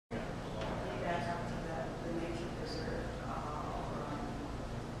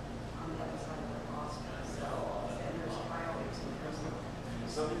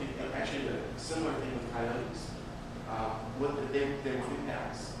similar thing with coyotes. They were two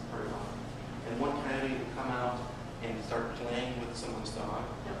packs very often. And one coyote would come out and start playing with someone's dog,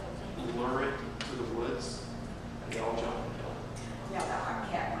 lure it to the woods, and they all jump and kill it. Yeah, our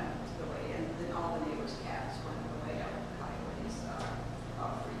cat went away, and then all the neighbors' cats went away out of coyotes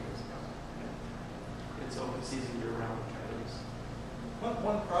about 3 years ago. It's open season year round with coyotes.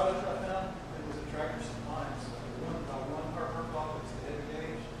 One product I found, it was a Tractor Supply. So one per block, it's a heavy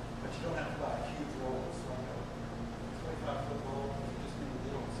gauge, but you don't have to buy a huge roll. It's like a 25-foot roll. You just need a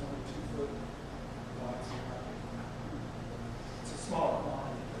little, it's only 2 foot. It's a smaller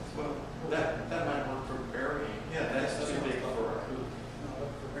quantity. Well, that might work for burying. Yeah, that's too big for a coop. No, but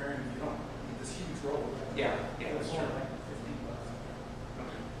for burying, you don't need this huge roll. Yeah, that's It's true. only like $15.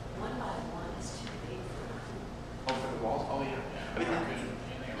 Okay. 1 by 1 is too big for a coop. Oh, for the walls? Oh, yeah. I mean,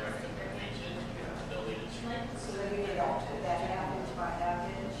 And they recommend the ability to shrink. So maybe they don't do that half-inch by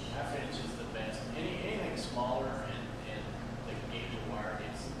half-inch. Half-inch is the best. Anything smaller and the gauge of wire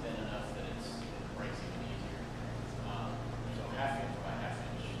gets thin enough that it breaks even easier. So half-inch by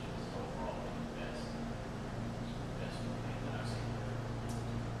half-inch is overall the best thing that I've seen.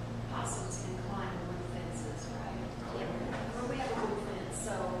 Possums can climb wood fences, right? Oh, yeah. Well, we have a wood fence,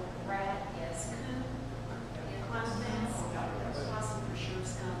 so rat, yes, coon, you climb a fence. Possum for sure,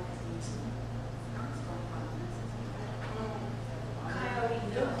 skunk, because skunks don't climb fences. Coyote,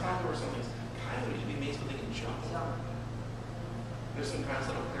 no. Condor or something. Coyote, you'd be amazed what they can jump. There's some kinds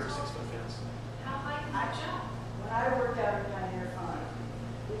that'll clear a 6-foot fence. How high can you jump? When I worked out at Pioneer Farm,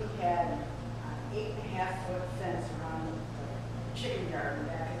 we had an 8.5-foot fence around the chicken yard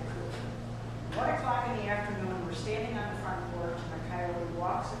back in the coop. 1 o'clock in the afternoon, we're standing on the front porch, and a coyote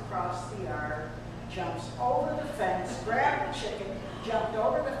walks across the yard, jumps over the fence, grabbed the chicken, jumped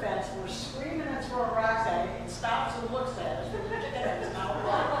over the fence, we're screaming and throwing rocks at it, and stops and looks at us with the chicken in his mouth.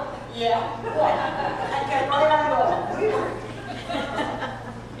 Yeah, what? I kept right on going. We were.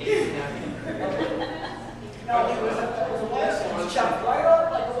 No, it was a white, he jumped right over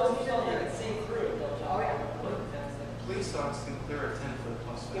like it wasn't still there. See through. Oh, yeah. Police dogs can clear a 10-foot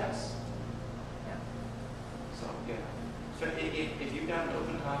plus fence. So, yeah. So if you've got an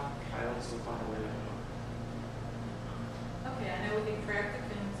open top, coyotes will find a way to come. Okay, I know we can track the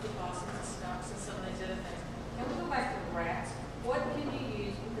coons, the possums, the skunks, and some of these other things. Can we go back to the rats? What can you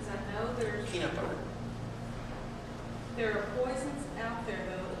use? Because I know Peanut butter. there are poisons out there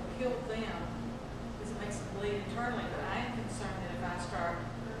though that kill them because it makes them bleed internally. But I am concerned that if I start,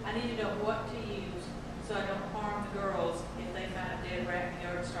 I need to know what to use so I don't harm the girls if they find a dead rat in the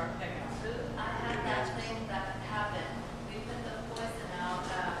yard and start pecking on it. I had that thing that happened. We put the poison out,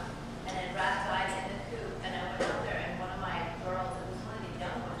 and a rat died in the coop, and I went out there, and one of my girls, it was one of the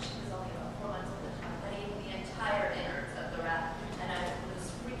young ones, she was only about 4 months old at the time, but ate the entire innards of the rat, and I was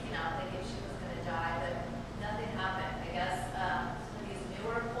freaking out, thinking she was going to die, but nothing happened. I guess some of these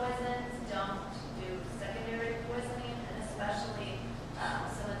newer poisons don't do secondary poisoning, and especially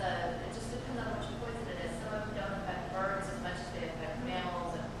some of the, it just depends on which poison it is. Some of them don't affect birds as much as they affect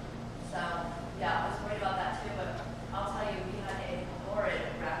mammals, and so, yeah, I was worried about that too, but I'll tell you, we had a horrid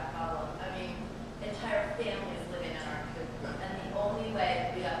rat problem. I mean, entire families living in our coop, and the only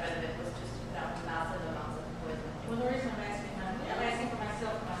way we got rid of it was just to put out massive amounts of poison. Well, the reason I'm asking for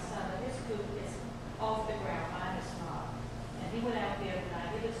myself and my son, that his coop is off the ground, mine is not. And he went out the other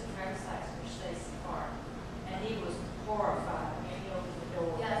night, he lives in Travis Heights for Stacy Park, and he was horrified when he opened the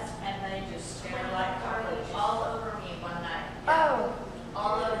door. Yes. And they just stared like cockroaches. All over me one night. Oh.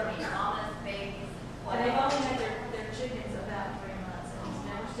 All over me, mamas, babies, And they've whatever. only had their chickens about 3 months, and he's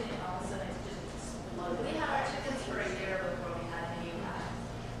never seen it. All of a sudden, it's just exploded. We had our chickens for a year before we had any rats.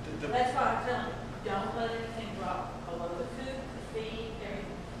 That's why I'm telling you, don't let anything drop below the coop, the feed,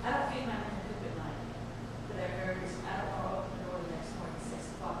 everything. I don't feed mine in the coop at night. But they're very, I don't want to open the door the next morning at 6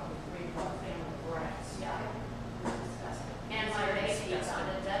 o'clock and read one family of rats. Yeah. It's disgusting. And It's my very baby disgusting.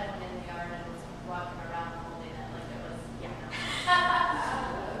 found a dead one in the yard and was walking around holding it like it was, Yeah.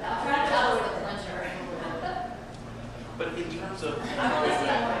 that was the clincher. But in terms of, I've only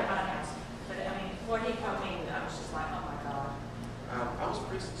seen one in my house, but I mean, what he told me, I was just like, oh my God. I was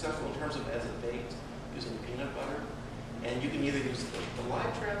pretty successful in terms of as a bait using peanut butter. And you can either use the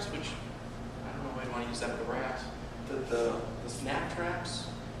live traps, which I don't know why you want to use that with the rats. The snap traps,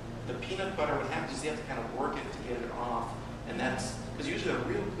 the peanut butter, what happens is you have to kind of work it to get it off. And that's, because usually they're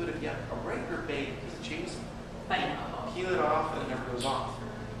real good if you have a regular bait, because the chains Bam. peel it off and it never goes off.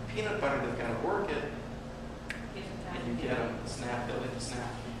 Peanut butter, they've got to work it, and you get them snap, they'll hit the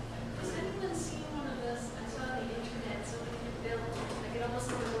snap. Has anyone seen one of those? I saw on the internet somebody had built like it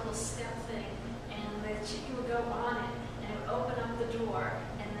almost like a little step thing, and the chicken would go on it, and it would open up the door,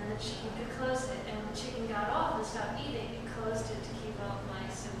 and then the chicken could close it,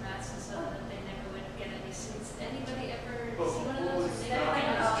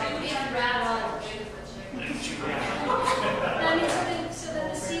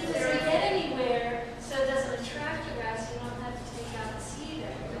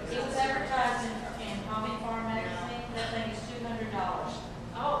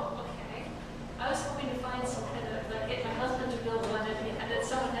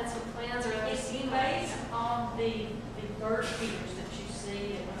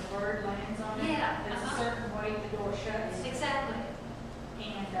 Yeah, There's a uh-huh. certain way the door shuts. Exactly.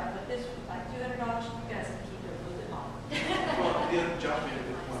 And, but this was like $200, you guys can keep it a little bit longer. Well, the other Josh made a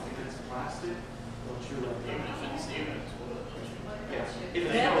good point. If it's plastic, they'll chew up. Even if it's wood, they'll chew. Yeah. If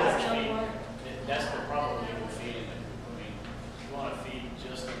That they was don't, gonna work. That's the problem with feeding the coop. I mean, you want to feed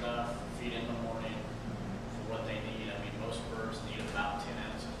just enough, feed in the morning for what they need. I mean, most birds need about 10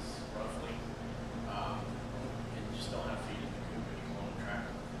 ounces roughly. And you just don't have feed in the coop if you want to track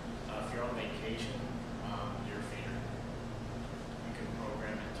them. If you're on vacation, your feeder, you can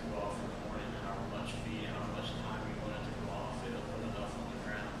program it to go off in the morning, however much feed, however much time you want it to go off. It'll put enough on the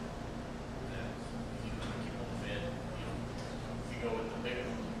ground that you can keep them fed. You know, if you go with the bigger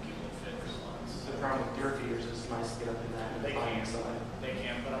ones, you keep them fed for months. the problem with deer feeders is it's nice to get up in that and They find can, inside. they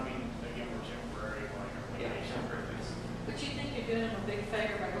can, but I mean, again, we're temporary while you're on Yeah, vacation. temporary things. But you think you're doing them a big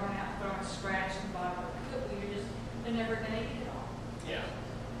favor by going out and throwing a scratch in the bottom of the coop, they're never gonna eat it all. Yeah.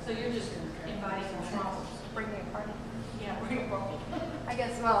 So you're just inviting trouble. Bringing a party. Yeah, bring a problem. I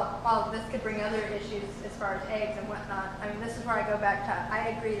guess, well, while this could bring other issues as far as eggs and whatnot, I mean, this is where I go back to,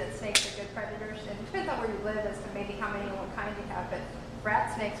 I agree that snakes are good predators, and it depends on where you live as to maybe how many and what kind you have, but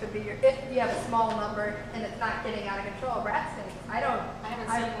rat snakes would be your, if you have a small number and it's not getting out of control, rat snakes, I haven't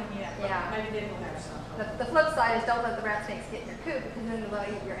seen one yet, but Yeah. maybe they will have some. the flip side is don't let the rat snakes get in your coop, because then they'll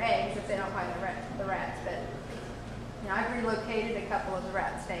eat your eggs if they don't find the rats, but, you know, I've relocated a couple of the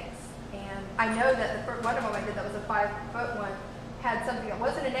rat snakes, and I know that the first, one of them I did that was a 5-foot one, had something that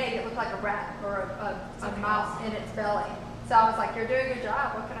wasn't an egg, it looked like a rat or a mouse in its belly. So I was like, you're doing a good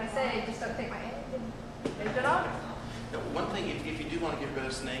job, what can I say? Just don't take my egg and moved it on. Now, one thing, if you do want to get rid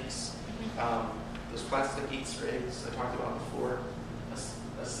of snakes, those plastic Easter eggs I talked about before,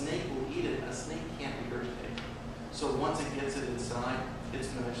 a snake will eat it. A snake can't regurgitate. So once it gets it inside, it's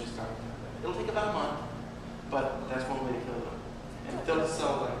going to eventually start. It'll take about a month, but that's one way to kill them. And they'll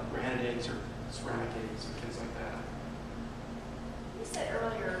sell like granite eggs or ceramic eggs or things like that. You said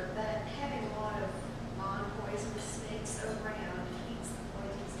earlier that having a lot of non-poisonous snakes around keeps the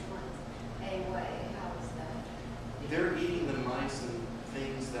poisonous ones away. How is that? They're eating the mice and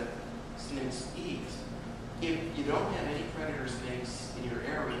things that snakes eat. If you don't have any predator snakes in your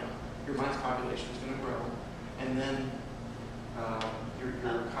area, your mice population is going to grow, and then your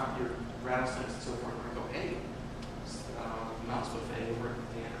rattlesnakes and so forth are going to go, hey, mouse buffet over at the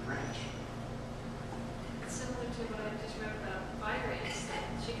Gander Branch. It's similar to what I just wrote about fire ants, that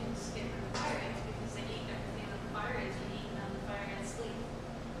chickens get rid of fire ants because they eat everything on the fire ants and eating on the fire ants sleep.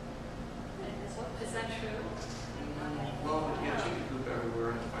 Is that true? Well, but you have chicken coop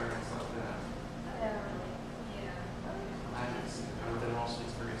everywhere and fire ants like that. Yeah. I would then also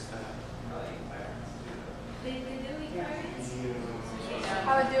experience that. They do eat fire ants?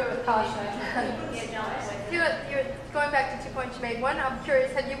 I would do it with caution. You're going back to 2 points you made. One, I'm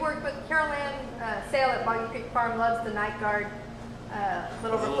curious, have you worked with Carol Ann Sale at Boggy Creek Farm loves the night guard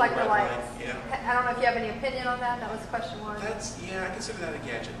little The little reflector red lights. light, yeah. I don't know if you have any opinion on that. That was question one. Yeah, I consider that a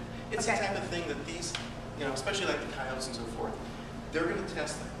gadget. It's Okay. the type of thing that these, especially like the coyotes and so forth, they're going to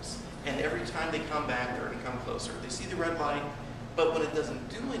test things. And every time they come back, they're going to come closer. They see the red light, but when it doesn't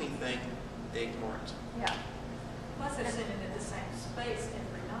do anything, they ignore it. Yeah. Plus they're sitting in the same space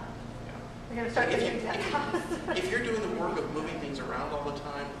every night. We're going to start If thinking you- that. If you're doing the work of moving things around all the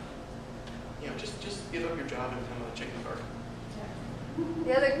time, just give up your job and become a chicken guard.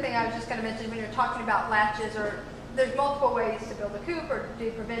 The other thing I was just going to mention when you're talking about latches, or there's multiple ways to build a coop or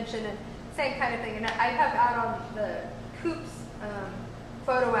do prevention and same kind of thing. And I have out on the coops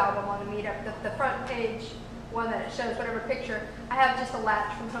photo album on the meetup, the front page one that it shows whatever picture. I have just a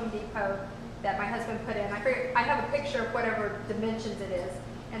latch from Home Depot that my husband put in. I have a picture of whatever dimensions it is.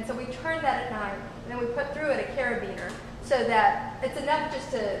 And so we turn that at night, and then we put through it a carabiner so that it's enough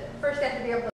just to, first you have to be able to